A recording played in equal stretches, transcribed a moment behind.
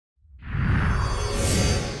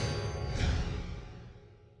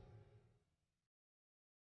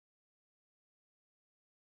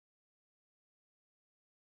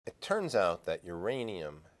turns out that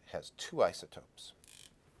uranium has two isotopes.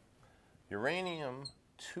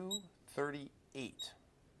 Uranium-238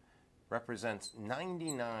 represents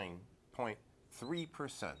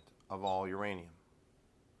 99.3% of all uranium.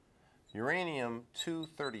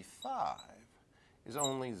 Uranium-235 is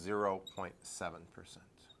only 0.7%.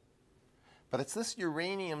 But it's this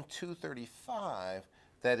uranium-235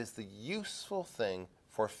 that is the useful thing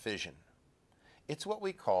for fission. It's what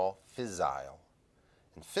we call fissile.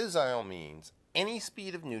 And fissile means any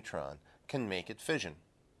speed of neutron can make it fission.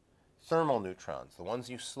 Thermal neutrons, the ones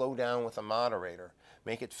you slow down with a moderator,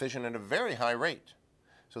 make it fission at a very high rate.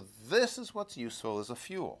 So this is what's useful as a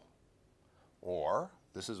fuel. Or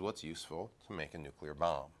this is what's useful to make a nuclear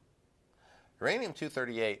bomb.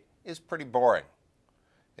 Uranium-238 is pretty boring.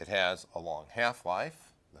 It has a long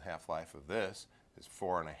half-life. The half-life of this is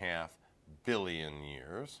 4.5 billion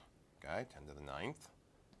years, okay, 10 to the 9th,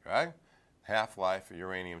 okay? Half-life of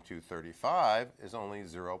uranium-235 is only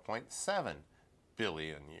 0.7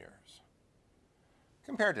 billion years.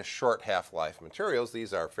 Compared to short half-life materials,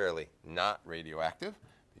 these are fairly not radioactive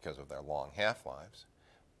because of their long half-lives.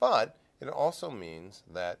 But it also means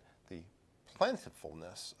that the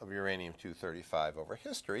plentifulness of uranium-235 over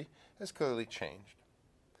history has clearly changed.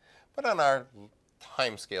 But on our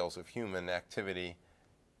timescales of human activity,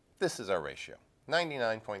 this is our ratio,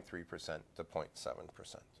 99.3% to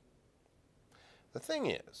 0.7%. The thing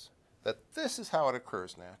is that this is how it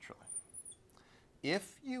occurs naturally.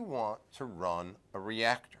 If you want to run a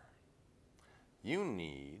reactor, you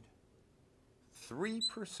need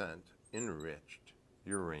 3% enriched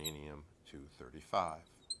uranium-235,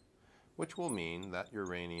 which will mean that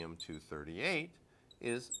uranium-238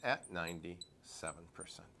 is at 97%.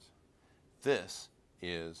 This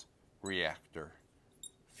is reactor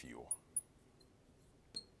fuel.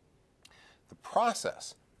 The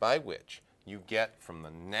process by which you get from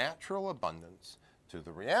the natural abundance to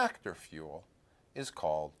the reactor fuel is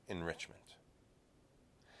called enrichment.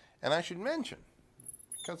 And I should mention,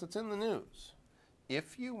 because it's in the news,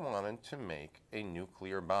 if you wanted to make a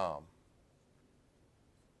nuclear bomb,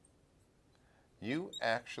 you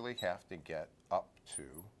actually have to get up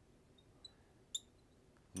to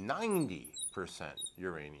 90%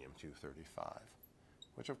 uranium-235,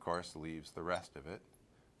 which of course leaves the rest of it,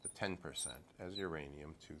 the 10%, as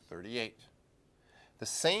uranium-238. The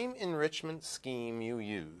same enrichment scheme you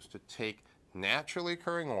use to take naturally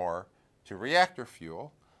occurring ore to reactor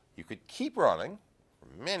fuel, you could keep running for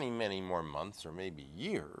many, many more months or maybe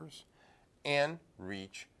years and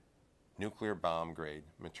reach nuclear bomb grade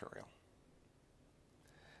material.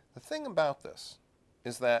 The thing about this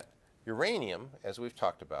is that uranium, as we've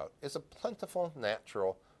talked about, is a plentiful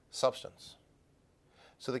natural substance.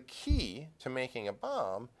 So the key to making a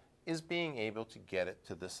bomb is being able to get it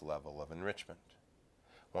to this level of enrichment.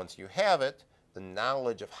 Once you have it, the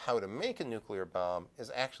knowledge of how to make a nuclear bomb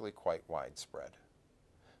is actually quite widespread.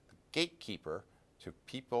 The gatekeeper to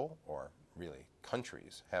people, or really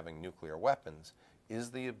countries, having nuclear weapons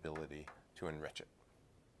is the ability to enrich it.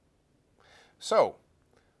 So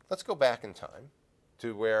let's go back in time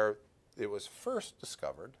to where it was first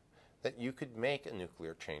discovered that you could make a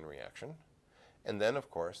nuclear chain reaction, and then, of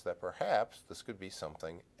course, that perhaps this could be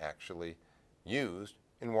something actually used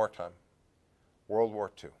in wartime, World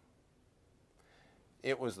War II.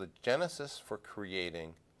 It was the genesis for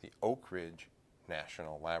creating the Oak Ridge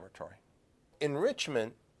National Laboratory.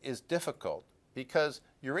 Enrichment is difficult because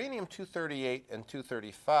uranium-238 and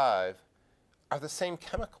 235 are the same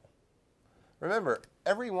chemical. Remember,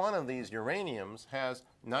 every one of these uraniums has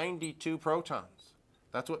 92 protons.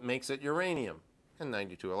 That's what makes it uranium, and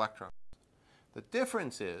 92 electrons. The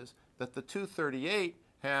difference is that the 238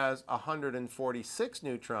 has 146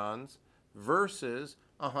 neutrons versus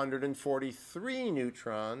 143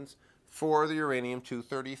 neutrons for the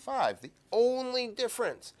uranium-235. The only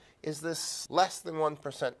difference is this less than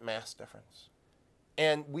 1% mass difference.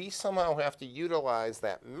 And we somehow have to utilize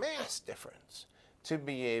that mass difference to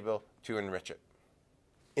be able to enrich it.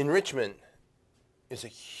 Enrichment is a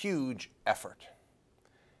huge effort.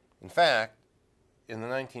 In fact, in the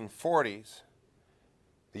 1940s,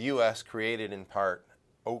 the U.S. created in part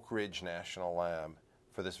Oak Ridge National Lab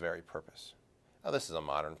for this very purpose. Now, this is a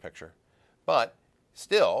modern picture, but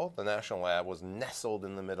still, the National Lab was nestled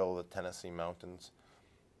in the middle of the Tennessee mountains,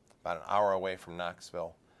 about an hour away from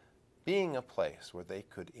Knoxville, being a place where they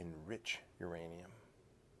could enrich uranium.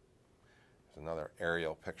 There's another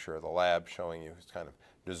aerial picture of the lab showing you it's kind of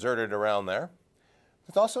deserted around there.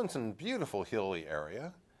 It's also in some beautiful hilly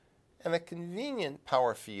area and a convenient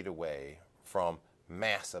power feed away from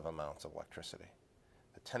massive amounts of electricity.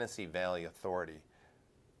 The Tennessee Valley Authority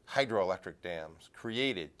hydroelectric dams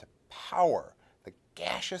created to power the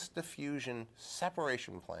gaseous diffusion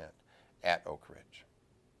separation plant at Oak Ridge.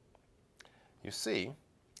 You see,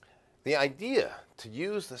 the idea to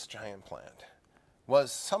use this giant plant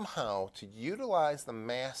was somehow to utilize the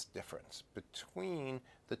mass difference between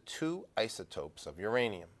the two isotopes of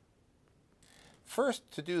uranium. First,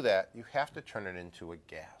 to do that, you have to turn it into a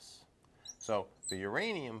gas. So the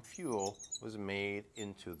uranium fuel was made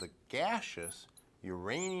into the gaseous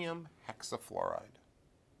uranium hexafluoride.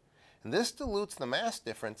 And this dilutes the mass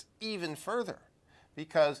difference even further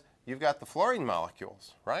because you've got the fluorine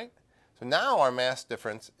molecules, right? So now our mass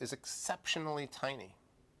difference is exceptionally tiny.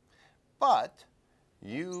 But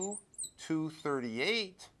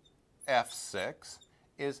U-238F6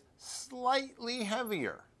 is slightly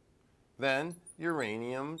heavier than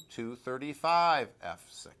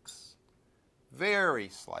uranium-235F6. Very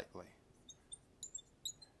slightly.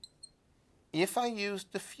 If I use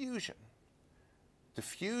diffusion,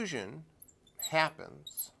 diffusion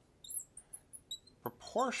happens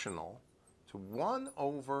proportional to 1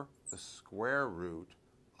 over the square root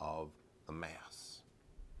of the mass.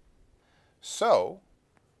 So,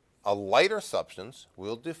 a lighter substance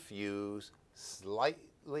will diffuse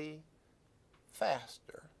slightly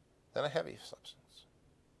faster than a heavy substance.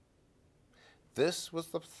 This was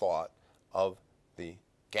the thought of the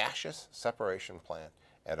gaseous separation plant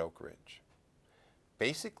at Oak Ridge.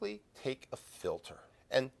 Basically, take a filter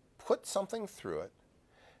and put something through it,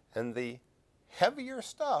 and the heavier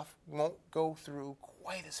stuff won't go through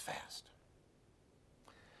quite as fast.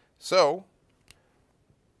 So,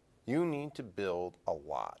 you need to build a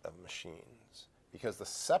lot of machines because the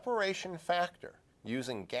separation factor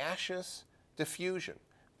using gaseous diffusion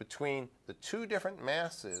between the two different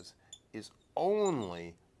masses is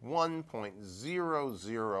only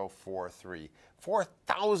 1.0043,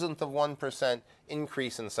 4,000th of 1%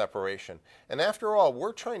 increase in separation. And after all,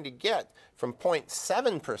 we're trying to get from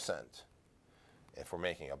 0.7%, if we're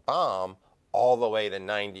making a bomb, all the way to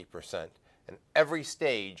 90%. And every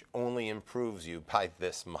stage only improves you by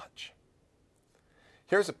this much.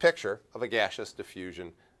 Here's a picture of a gaseous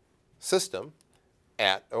diffusion system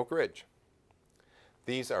at Oak Ridge.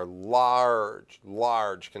 These are large,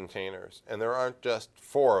 large containers, and there aren't just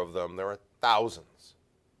 4 of them, there are thousands.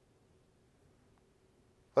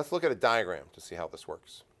 Let's look at a diagram to see how this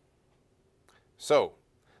works. So,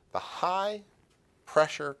 the high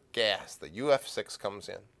pressure gas, the UF6, comes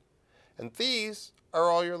in, and these are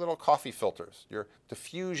all your little coffee filters, your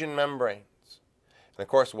diffusion membranes. And of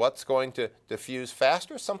course, what's going to diffuse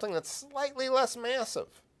faster? Something that's slightly less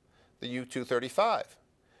massive, the U-235.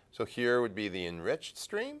 So here would be the enriched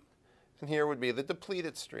stream, and here would be the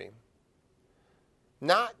depleted stream.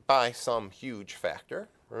 Not by some huge factor.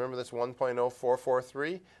 Remember this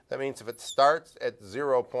 1.0443? That means if it starts at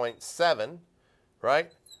 0.7,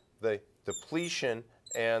 right, the depletion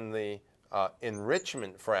and the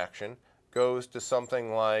enrichment fraction goes to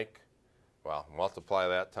something like, well, multiply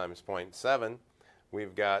that times 0.7.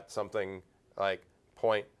 We've got something like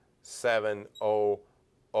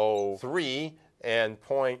 0.7003 and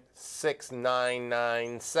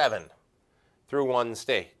 0.6997 through one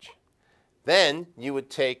stage. Then you would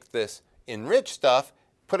take this enriched stuff,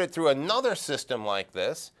 put it through another system like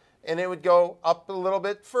this, and it would go up a little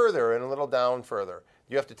bit further and a little down further.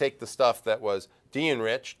 You have to take the stuff that was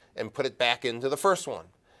de-enriched and put it back into the first one.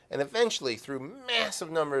 And eventually, through massive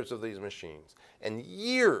numbers of these machines and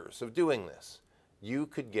years of doing this, you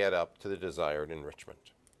could get up to the desired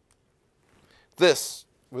enrichment. This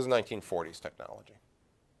was 1940s technology.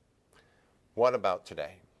 What about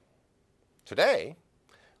today? Today,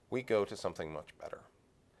 we go to something much better,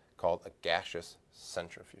 called a gaseous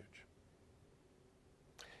centrifuge.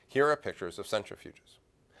 Here are pictures of centrifuges.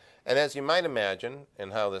 And as you might imagine,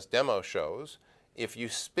 and how this demo shows, if you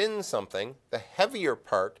spin something, the heavier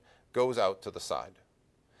part goes out to the side.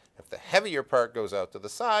 If the heavier part goes out to the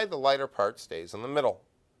side, the lighter part stays in the middle.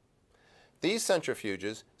 These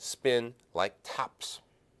centrifuges spin like tops.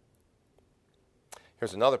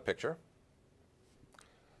 Here's another picture.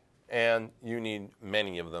 And you need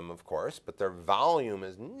many of them, of course, but their volume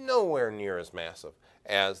is nowhere near as massive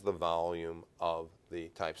as the volume of the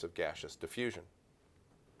types of gaseous diffusion.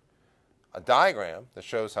 A diagram that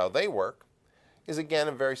shows how they work is again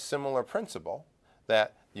a very similar principle,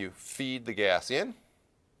 that you feed the gas in,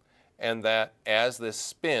 and that as this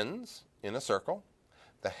spins in a circle,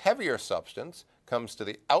 the heavier substance comes to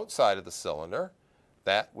the outside of the cylinder.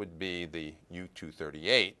 That would be the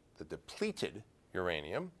U-238, the depleted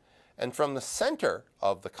uranium. And from the center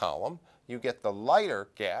of the column, you get the lighter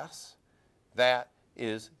gas. That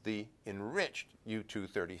is the enriched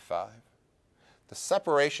U-235. the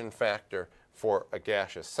separation factor for a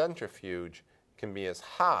gaseous centrifuge can be as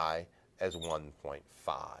high as 1.5.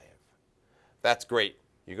 That's great.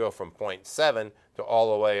 You go from 0.7 to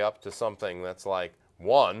all the way up to something that's like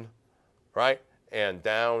 1, right? And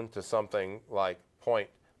down to something like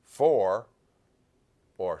 0.4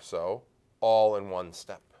 or so, all in one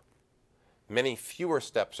step. Many fewer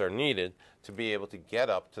steps are needed to be able to get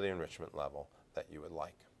up to the enrichment level that you would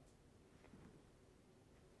like.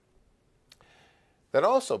 That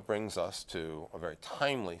also brings us to a very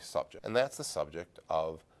timely subject, and that's the subject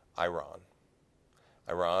of Iran.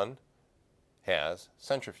 Iran has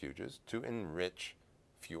centrifuges to enrich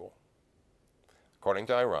fuel. According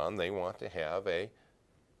to Iran, they want to have a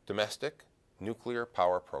domestic nuclear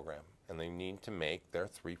power program, and they need to make their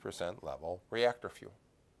 3% level reactor fuel.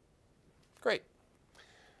 Great.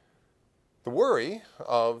 The worry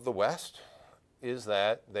of the West is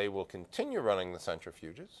that they will continue running the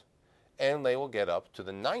centrifuges, and they will get up to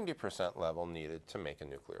the 90% level needed to make a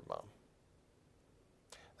nuclear bomb.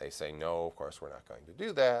 They say, no, of course, we're not going to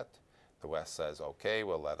do that. The West says, okay,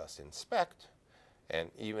 well, let us inspect.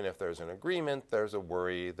 And even if there's an agreement, there's a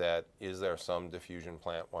worry that is there some diffusion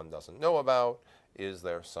plant one doesn't know about? Is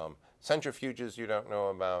there some centrifuges you don't know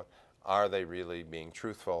about? Are they really being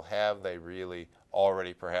truthful? Have they really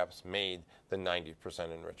already perhaps made the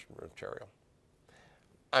 90% enriched material?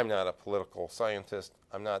 I'm not a political scientist.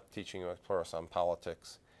 I'm not teaching you a course on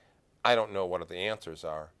politics. I don't know what the answers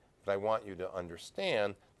are, but I want you to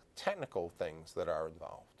understand the technical things that are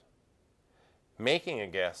involved. Making a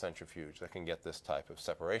gas centrifuge that can get this type of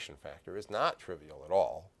separation factor is not trivial at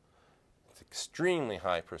all. It's an extremely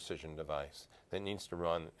high precision device that needs to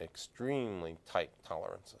run extremely tight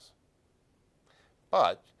tolerances.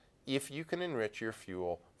 But if you can enrich your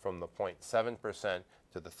fuel from the 0.7%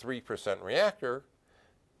 to the 3% reactor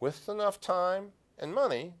with enough time and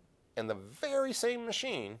money and the very same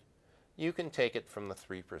machine, you can take it from the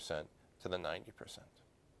 3% to the 90%.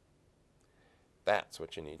 That's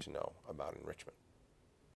what you need to know about enrichment.